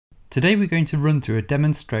Today we're going to run through a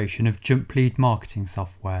demonstration of Jumplead marketing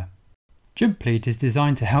software. Jumplead is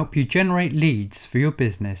designed to help you generate leads for your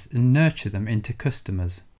business and nurture them into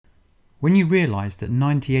customers. When you realise that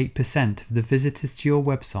 98% of the visitors to your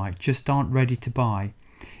website just aren't ready to buy,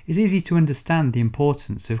 it's easy to understand the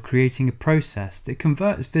importance of creating a process that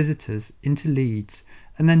converts visitors into leads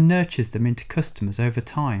and then nurtures them into customers over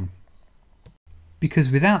time. Because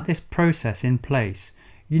without this process in place,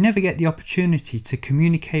 you never get the opportunity to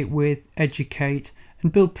communicate with, educate,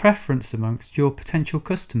 and build preference amongst your potential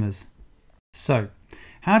customers. So,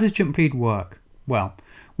 how does Jumplead work? Well,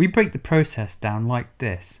 we break the process down like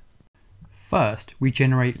this. First, we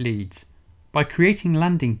generate leads. By creating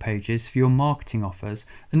landing pages for your marketing offers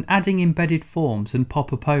and adding embedded forms and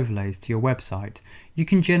pop-up overlays to your website, you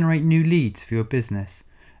can generate new leads for your business.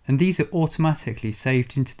 And these are automatically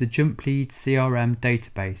saved into the Jumplead CRM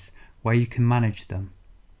database where you can manage them.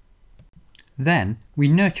 Then we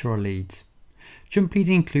nurture our leads. Jumplead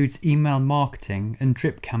includes email marketing and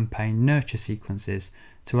drip campaign nurture sequences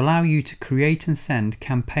to allow you to create and send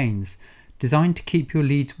campaigns designed to keep your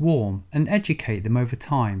leads warm and educate them over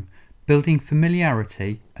time, building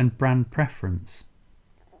familiarity and brand preference.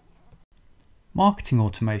 Marketing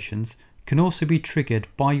automations can also be triggered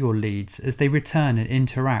by your leads as they return and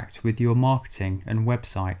interact with your marketing and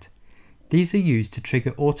website. These are used to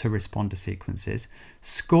trigger autoresponder sequences,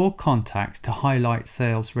 score contacts to highlight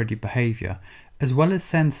sales-ready behaviour, as well as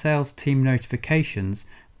send sales team notifications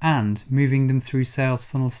and moving them through sales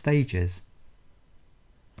funnel stages.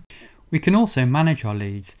 We can also manage our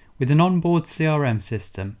leads with an onboard CRM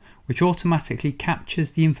system which automatically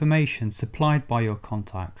captures the information supplied by your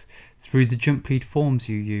contacts through the Jumplead forms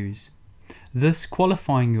you use, thus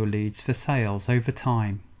qualifying your leads for sales over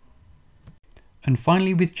time. And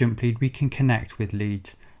finally, with Jumplead we can connect with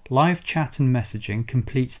leads. Live chat and messaging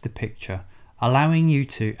completes the picture, allowing you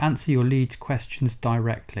to answer your leads' questions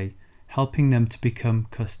directly, helping them to become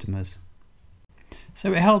customers.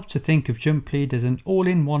 So it helps to think of Jumplead as an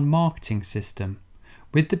all-in-one marketing system,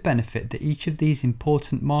 with the benefit that each of these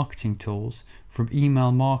important marketing tools, from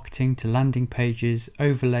email marketing to landing pages,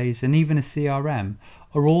 overlays and even a CRM,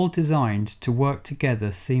 are all designed to work together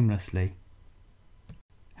seamlessly,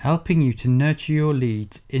 helping you to nurture your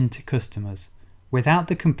leads into customers without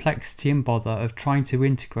the complexity and bother of trying to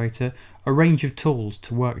integrate a range of tools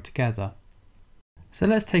to work together. So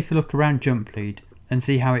let's take a look around Jumplead and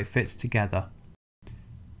see how it fits together.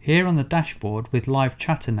 Here on the dashboard with live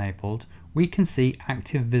chat enabled, we can see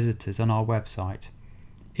active visitors on our website.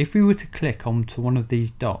 If we were to click onto one of these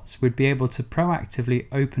dots, we'd be able to proactively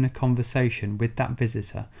open a conversation with that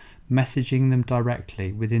visitor, messaging them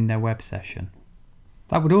directly within their web session.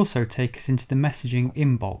 That would also take us into the messaging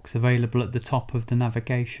inbox available at the top of the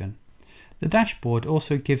navigation. The dashboard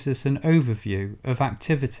also gives us an overview of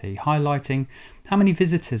activity, highlighting how many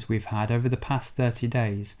visitors we've had over the past 30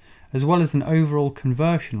 days, as well as an overall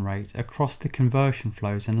conversion rate across the conversion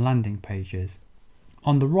flows and landing pages.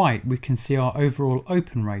 On the right, we can see our overall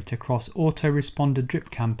open rate across autoresponder drip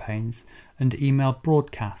campaigns and email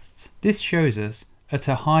broadcasts. This shows us, at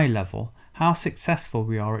a high level, how successful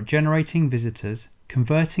we are at generating visitors,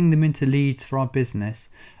 converting them into leads for our business,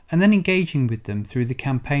 and then engaging with them through the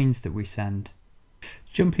campaigns that we send.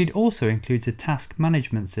 Jumplead also includes a task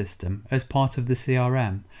management system as part of the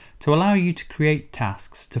CRM to allow you to create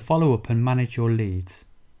tasks to follow up and manage your leads.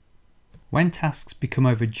 When tasks become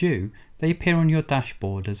overdue, they appear on your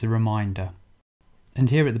dashboard as a reminder. And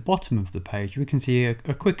here at the bottom of the page we can see a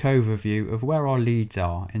quick overview of where our leads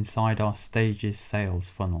are inside our stages sales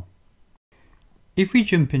funnel. If we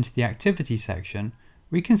jump into the activity section,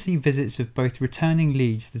 we can see visits of both returning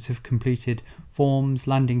leads that have completed forms,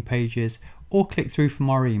 landing pages, or clicked through from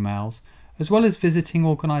our emails, as well as visiting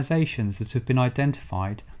organisations that have been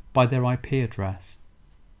identified by their IP address.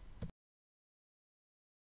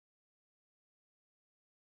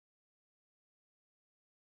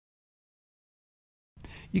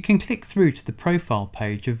 You can click through to the profile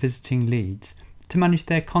page of visiting leads to manage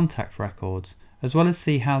their contact records, as well as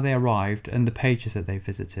see how they arrived and the pages that they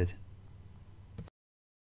visited.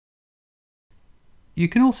 You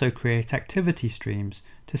can also create activity streams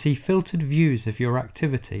to see filtered views of your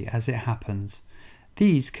activity as it happens.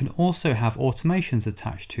 These can also have automations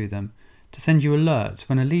attached to them to send you alerts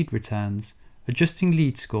when a lead returns, adjusting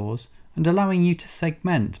lead scores and allowing you to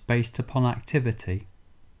segment based upon activity.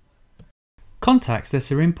 Contacts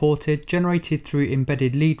that are imported, generated through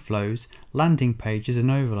embedded lead flows, landing pages and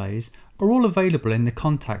overlays are all available in the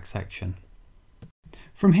contact section.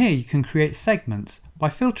 From here you can create segments by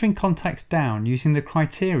filtering contacts down using the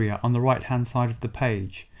criteria on the right hand side of the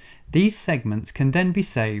page. These segments can then be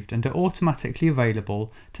saved and are automatically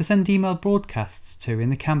available to send email broadcasts to in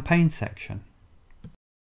the campaign section.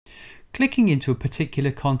 Clicking into a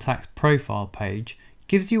particular contact's profile page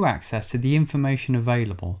gives you access to the information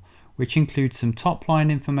available, which includes some top-line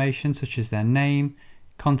information such as their name,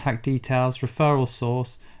 contact details, referral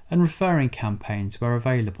source, and referring campaigns where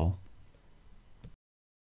available.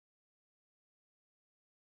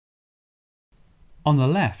 On the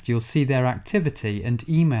left, you'll see their activity and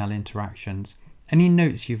email interactions, any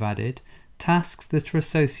notes you've added, tasks that are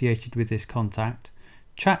associated with this contact,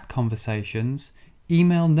 chat conversations,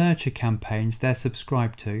 email nurture campaigns they're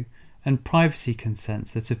subscribed to, and privacy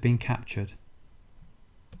consents that have been captured.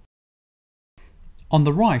 On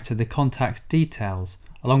the right are the contact's details,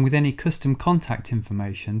 along with any custom contact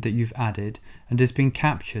information that you've added and has been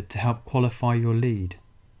captured to help qualify your lead.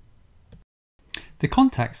 The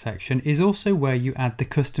contact section is also where you add the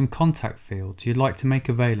custom contact fields you'd like to make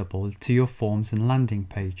available to your forms and landing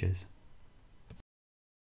pages.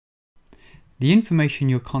 The information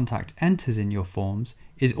your contact enters in your forms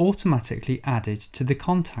is automatically added to the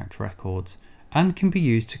contact records and can be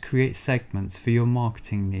used to create segments for your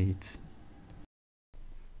marketing needs.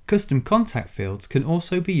 Custom contact fields can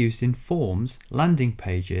also be used in forms, landing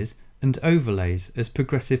pages, and overlays as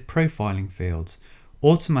progressive profiling fields,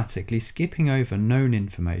 automatically skipping over known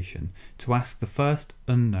information to ask the first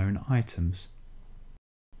unknown items.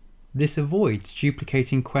 This avoids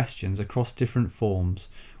duplicating questions across different forms,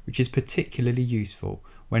 which is particularly useful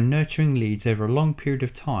when nurturing leads over a long period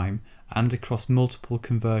of time and across multiple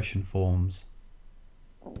conversion forms.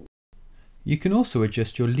 You can also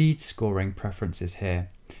adjust your lead scoring preferences here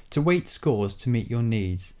to weight scores to meet your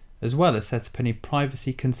needs, as well as set up any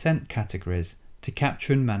privacy consent categories to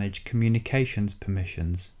capture and manage communications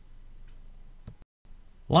permissions.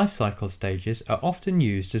 Lifecycle stages are often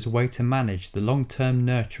used as a way to manage the long-term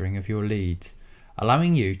nurturing of your leads,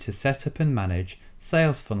 allowing you to set up and manage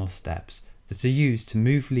sales funnel steps that are used to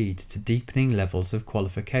move leads to deepening levels of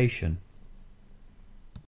qualification.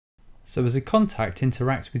 So as a contact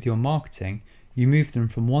interacts with your marketing, you move them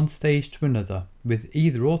from one stage to another with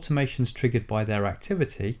either automations triggered by their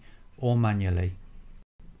activity or manually.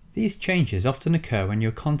 These changes often occur when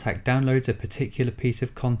your contact downloads a particular piece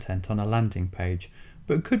of content on a landing page,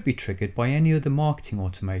 but could be triggered by any other marketing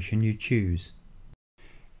automation you choose.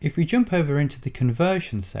 If we jump over into the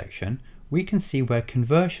conversion section, we can see where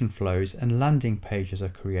conversion flows and landing pages are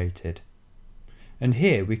created. And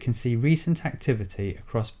here we can see recent activity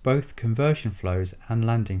across both conversion flows and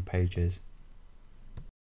landing pages.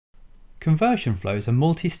 Conversion flows are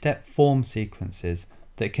multi-step form sequences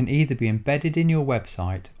that can either be embedded in your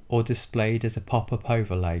website or displayed as a pop-up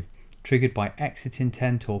overlay, triggered by exit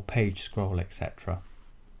intent or page scroll, etc.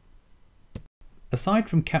 Aside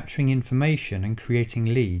from capturing information and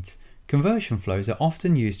creating leads, conversion flows are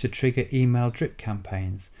often used to trigger email drip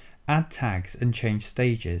campaigns, add tags and change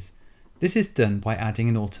stages. This is done by adding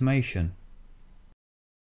an automation.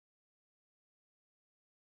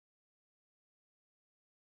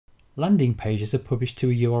 Landing pages are published to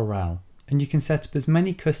a URL, and you can set up as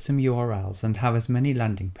many custom URLs and have as many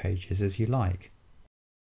landing pages as you like.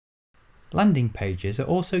 Landing pages are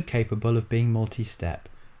also capable of being multi-step,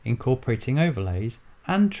 incorporating overlays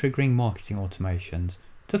and triggering marketing automations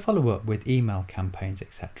to follow up with email campaigns,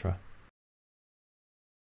 etc.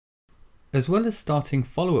 As well as starting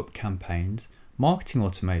follow-up campaigns, marketing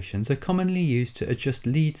automations are commonly used to adjust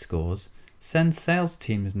lead scores, send sales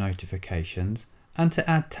teams notifications, and to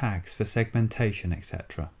add tags for segmentation,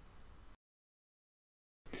 etc.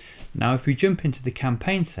 Now if we jump into the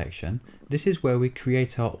campaign section, this is where we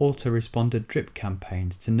create our autoresponder drip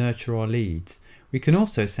campaigns to nurture our leads. We can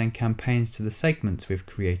also send campaigns to the segments we've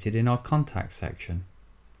created in our contact section.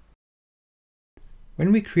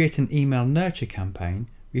 When we create an email nurture campaign,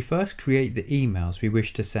 we first create the emails we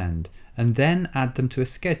wish to send and then add them to a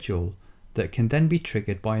schedule that can then be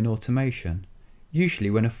triggered by an automation, usually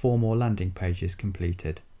when a form or landing page is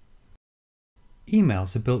completed.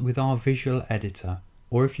 Emails are built with our visual editor,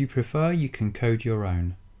 or if you prefer, you can code your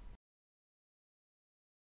own.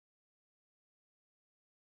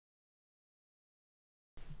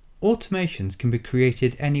 Automations can be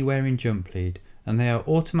created anywhere in Jumplead, and they are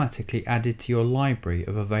automatically added to your library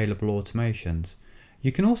of available automations.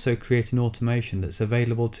 You can also create an automation that's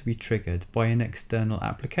available to be triggered by an external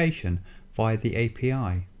application via the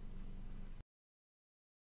API.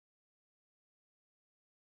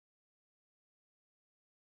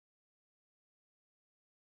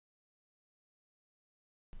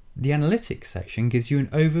 The Analytics section gives you an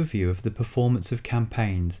overview of the performance of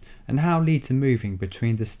campaigns and how leads are moving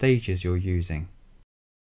between the stages you're using.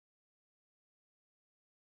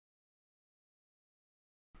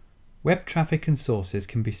 Web traffic and sources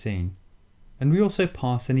can be seen, and we also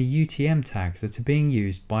parse any UTM tags that are being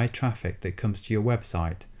used by traffic that comes to your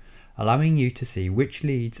website, allowing you to see which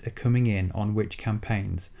leads are coming in on which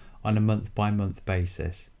campaigns on a month-by-month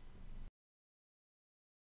basis.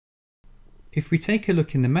 If we take a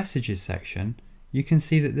look in the messages section, you can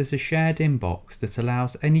see that there's a shared inbox that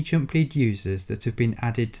allows any Jumplead users that have been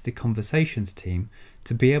added to the conversations team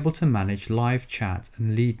to be able to manage live chat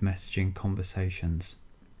and lead messaging conversations.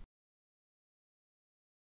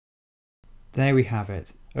 There we have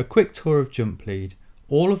it, a quick tour of Jumplead,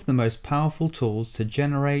 all of the most powerful tools to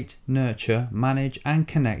generate, nurture, manage and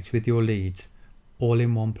connect with your leads, all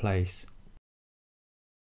in one place.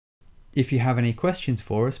 If you have any questions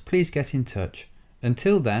for us, please get in touch.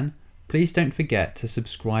 Until then, please don't forget to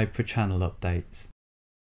subscribe for channel updates.